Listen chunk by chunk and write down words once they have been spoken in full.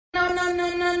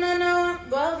No.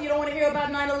 Well, you don't want to hear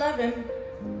about 9/11.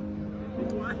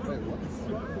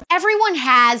 Everyone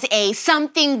has a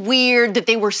something weird that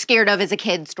they were scared of as a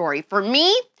kid story. For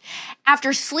me,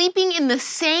 after sleeping in the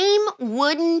same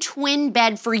wooden twin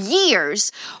bed for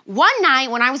years, one night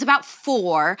when I was about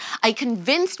 4, I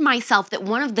convinced myself that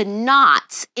one of the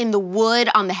knots in the wood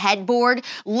on the headboard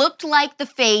looked like the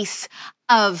face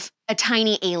of a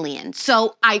tiny alien.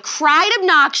 So I cried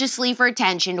obnoxiously for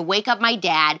attention to wake up my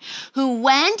dad, who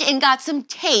went and got some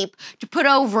tape to put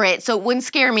over it so it wouldn't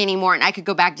scare me anymore and I could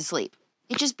go back to sleep.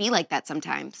 It just be like that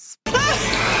sometimes.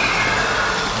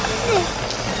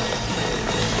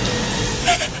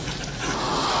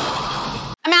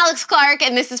 I'm Alex Clark,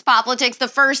 and this is Poplitics, the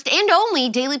first and only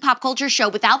daily pop culture show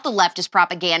without the leftist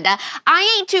propaganda.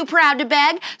 I ain't too proud to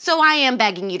beg, so I am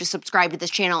begging you to subscribe to this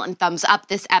channel and thumbs up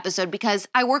this episode because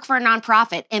I work for a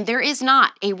nonprofit, and there is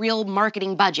not a real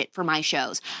marketing budget for my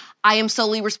shows. I am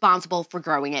solely responsible for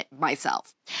growing it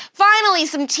myself. Finally,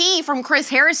 some tea from Chris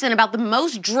Harrison about the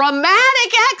most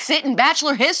dramatic exit in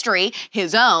Bachelor history,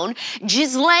 his own.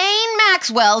 Ghislaine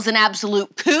Maxwell's an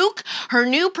absolute kook. Her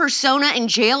new persona in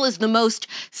jail is the most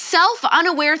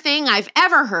self-unaware thing I've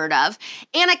ever heard of.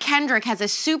 Anna Kendrick has a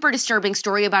super disturbing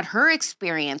story about her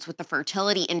experience with the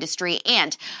fertility industry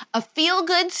and a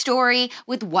feel-good story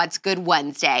with What's Good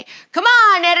Wednesday. Come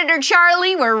on, Editor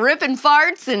Charlie, we're ripping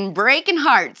farts and breaking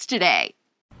hearts today.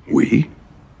 We?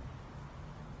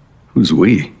 Who's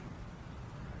we?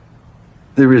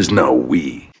 There is no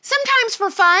we. Sometimes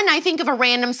for fun, I think of a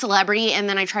random celebrity and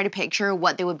then I try to picture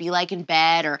what they would be like in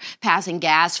bed or passing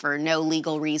gas for no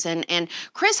legal reason. And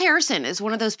Chris Harrison is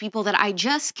one of those people that I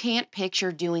just can't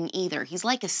picture doing either. He's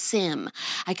like a sim.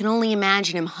 I can only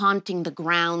imagine him haunting the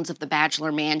grounds of the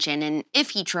Bachelor Mansion, and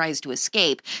if he tries to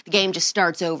escape, the game just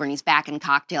starts over and he's back in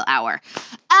cocktail hour.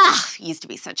 It used to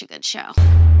be such a good show.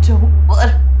 Don't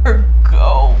let her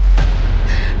go.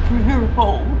 Bring her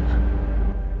home.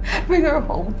 Bring her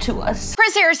home to us.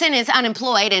 Chris Harrison is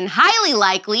unemployed and highly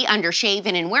likely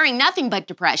undershaven and wearing nothing but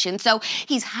depression, so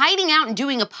he's hiding out and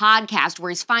doing a podcast where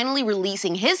he's finally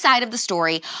releasing his side of the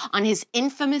story on his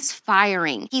infamous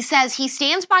firing. He says he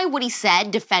stands by what he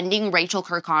said, defending Rachel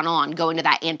Kirkconnell on going to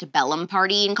that antebellum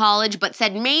party in college, but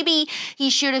said maybe he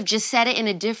should have just said it in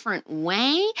a different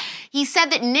way. He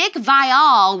said that Nick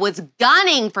Viall was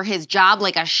gunning for his job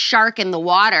like a shark in the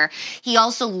water. He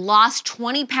also lost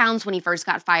 20 pounds when he first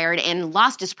got fired and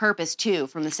lost his purpose too,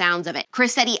 from the sounds of it.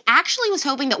 Chris said he actually was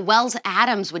hoping that Wells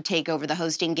Adams would take over the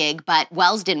hosting gig, but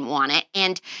Wells didn't want it.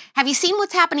 And have you seen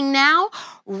what's happening now?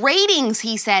 Ratings,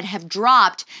 he said, have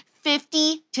dropped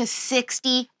 50 to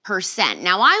 60%.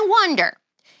 Now I wonder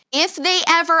if they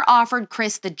ever offered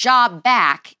Chris the job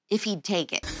back, if he'd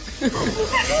take it.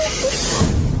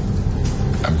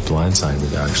 I'm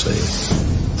blindsided, actually.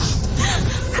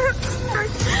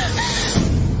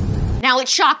 Now, it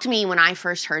shocked me when I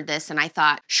first heard this, and I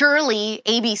thought, surely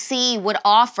ABC would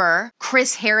offer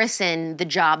Chris Harrison the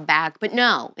job back, but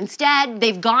no. Instead,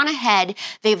 they've gone ahead,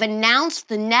 they've announced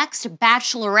the next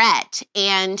Bachelorette,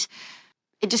 and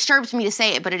it disturbs me to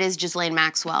say it, but it is Ghislaine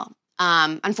Maxwell.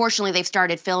 Unfortunately, they've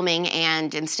started filming,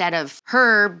 and instead of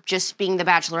her just being the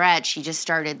Bachelorette, she just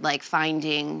started,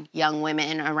 finding young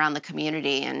women around the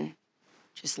community and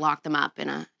just locked them up in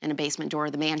a basement door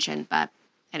of the mansion, but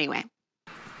anyway.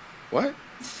 What?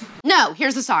 No,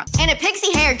 here's the song. And a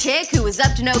pixie-haired chick who was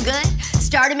up to no good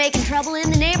started making trouble in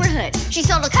the neighborhood. She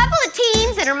sold a couple of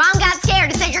teens and her mom got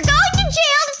scared and said, "You're going to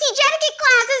jail to teach etiquette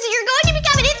classes and you're going to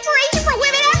become an inspiration for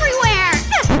women everywhere."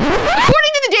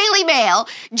 According to the Daily Mail,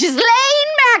 Ghislaine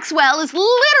Maxwell is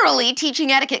literally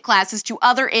teaching etiquette classes to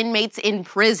other inmates in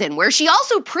prison, where she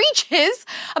also preaches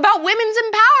about women's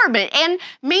empowerment and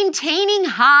maintaining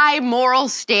high moral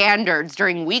standards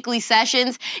during weekly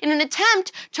sessions in an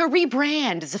attempt to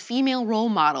rebrand as a female role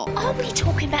model. Are we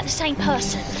talking about the same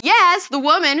person? Yes, the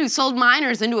woman who sold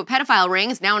minors into a pedophile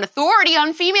ring is now an authority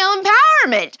on female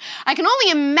empowerment. I can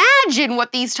only imagine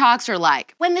what these talks are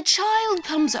like. When the child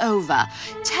comes over,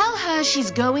 tell her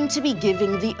she's going to be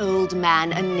giving the old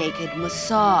man a naked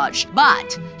massage,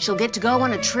 but she'll get to go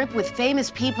on a trip with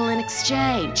famous people in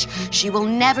exchange. She will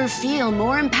never feel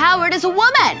more empowered as a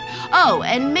woman. Oh,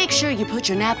 and make sure you put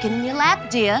your napkin in your lap,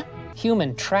 dear.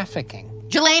 Human trafficking.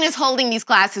 Jelaine is holding these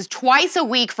classes twice a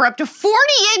week for up to 40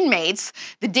 inmates.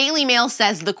 The Daily Mail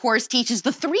says the course teaches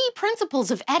the 3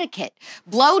 principles of etiquette: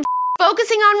 blow,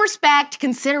 focusing on respect,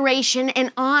 consideration,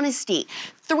 and honesty.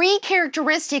 3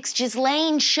 characteristics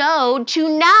Ghislaine showed to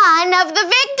none of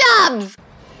the victims.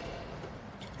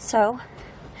 So,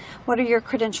 what are your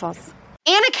credentials?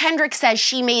 Anna Kendrick says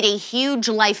she made a huge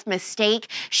life mistake.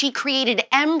 She created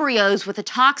embryos with a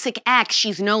toxic ex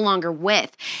she's no longer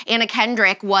with. Anna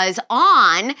Kendrick was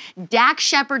on Dax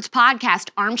Shepard's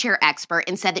podcast, Armchair Expert,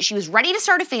 and said that she was ready to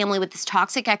start a family with this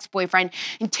toxic ex-boyfriend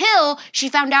until she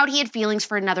found out he had feelings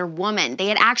for another woman. They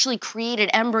had actually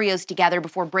created embryos together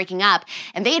before breaking up,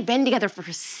 and they had been together for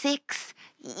 6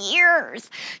 years.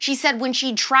 She said when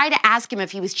she'd try to ask him if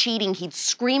he was cheating, he'd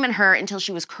scream at her until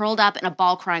she was curled up in a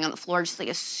ball crying on the floor, just like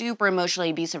a super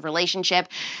emotionally abusive relationship.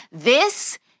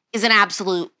 This is an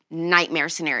absolute nightmare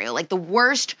scenario, like the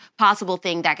worst possible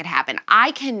thing that could happen. I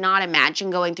cannot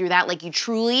imagine going through that. Like, you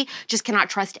truly just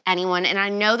cannot trust anyone. And I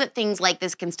know that things like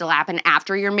this can still happen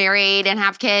after you're married and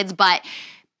have kids, but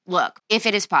look, if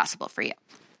it is possible for you,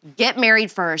 get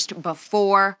married first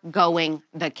before going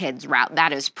the kids route.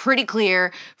 That is pretty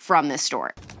clear from this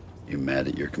story. You mad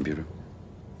at your computer?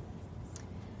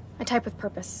 I type with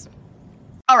purpose.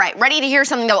 All right, ready to hear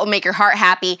something that will make your heart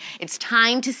happy? It's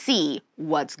time to see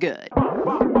what's good.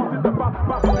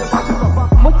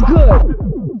 What's good?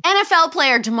 NFL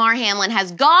player Damar Hamlin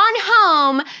has gone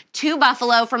home to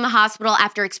Buffalo from the hospital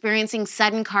after experiencing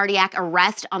sudden cardiac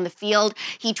arrest on the field.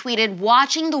 He tweeted,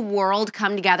 "Watching the world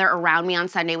come together around me on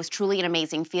Sunday was truly an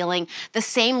amazing feeling. The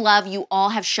same love you all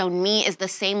have shown me is the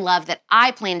same love that I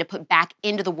plan to put back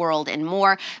into the world and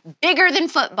more, bigger than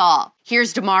football."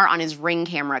 Here's Damar on his Ring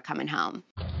camera coming home.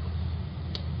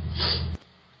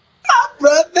 My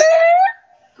brother?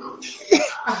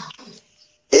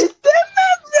 Is that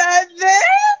my brother?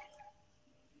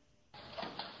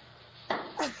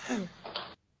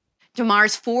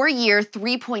 Damar's 4-year,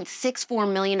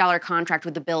 $3.64 million contract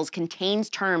with the Bills contains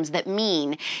terms that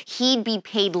mean he'd be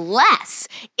paid less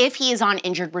if he is on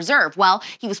injured reserve. Well,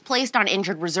 he was placed on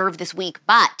injured reserve this week,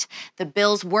 but the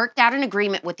Bills worked out an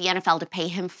agreement with the NFL to pay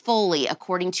him fully,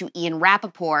 according to Ian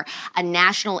Rappaport, a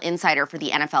national insider for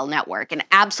the NFL Network. An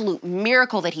absolute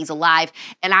miracle that he's alive,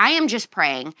 and I am just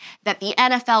praying that the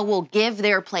NFL will give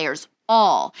their players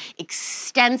all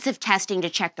extensive testing to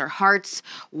check their hearts,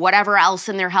 whatever else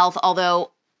in their health,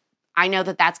 although I know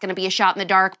that that's going to be a shot in the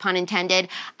dark, pun intended.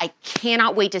 I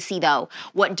cannot wait to see, though,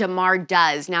 what Damar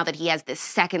does now that he has this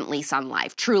second lease on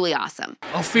life. Truly awesome.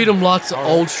 I'll feed him lots of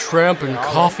old shrimp and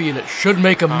coffee, and it should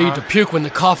make him need to puke when the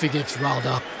coffee gets riled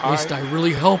up. At least I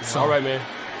really hope so. All right, man.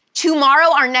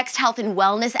 Tomorrow, our next health and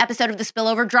wellness episode of The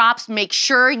Spillover drops. Make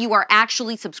sure you are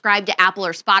actually subscribed to Apple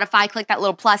or Spotify. Click that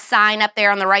little plus sign up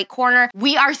there on the right corner.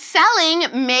 We are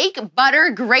selling Make Butter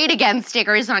Great Again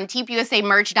stickers on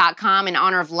TeepUSAmerch.com in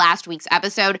honor of last week's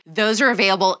episode. Those are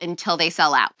available until they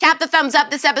sell out. Tap the thumbs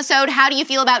up this episode. How do you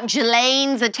feel about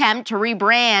Jelane's attempt to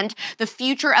rebrand the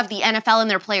future of the NFL and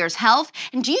their players' health?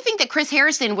 And do you think that Chris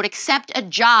Harrison would accept a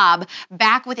job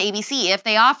back with ABC if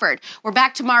they offered? We're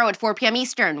back tomorrow at 4 p.m.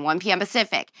 Eastern, 1 p.m.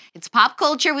 Pacific. It's pop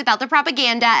culture without the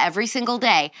propaganda every single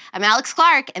day. I'm Alex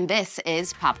Clark, and this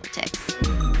is Politics.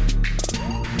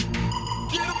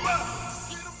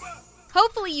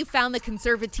 Hopefully you found the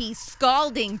conservatee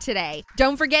scalding today.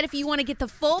 Don't forget, if you want to get the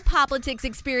full Politics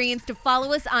experience, to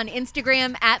follow us on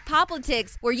Instagram at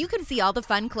Politics, where you can see all the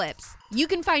fun clips. You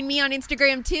can find me on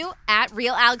Instagram too, at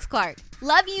RealAlexClark.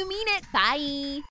 Love you, mean it. Bye.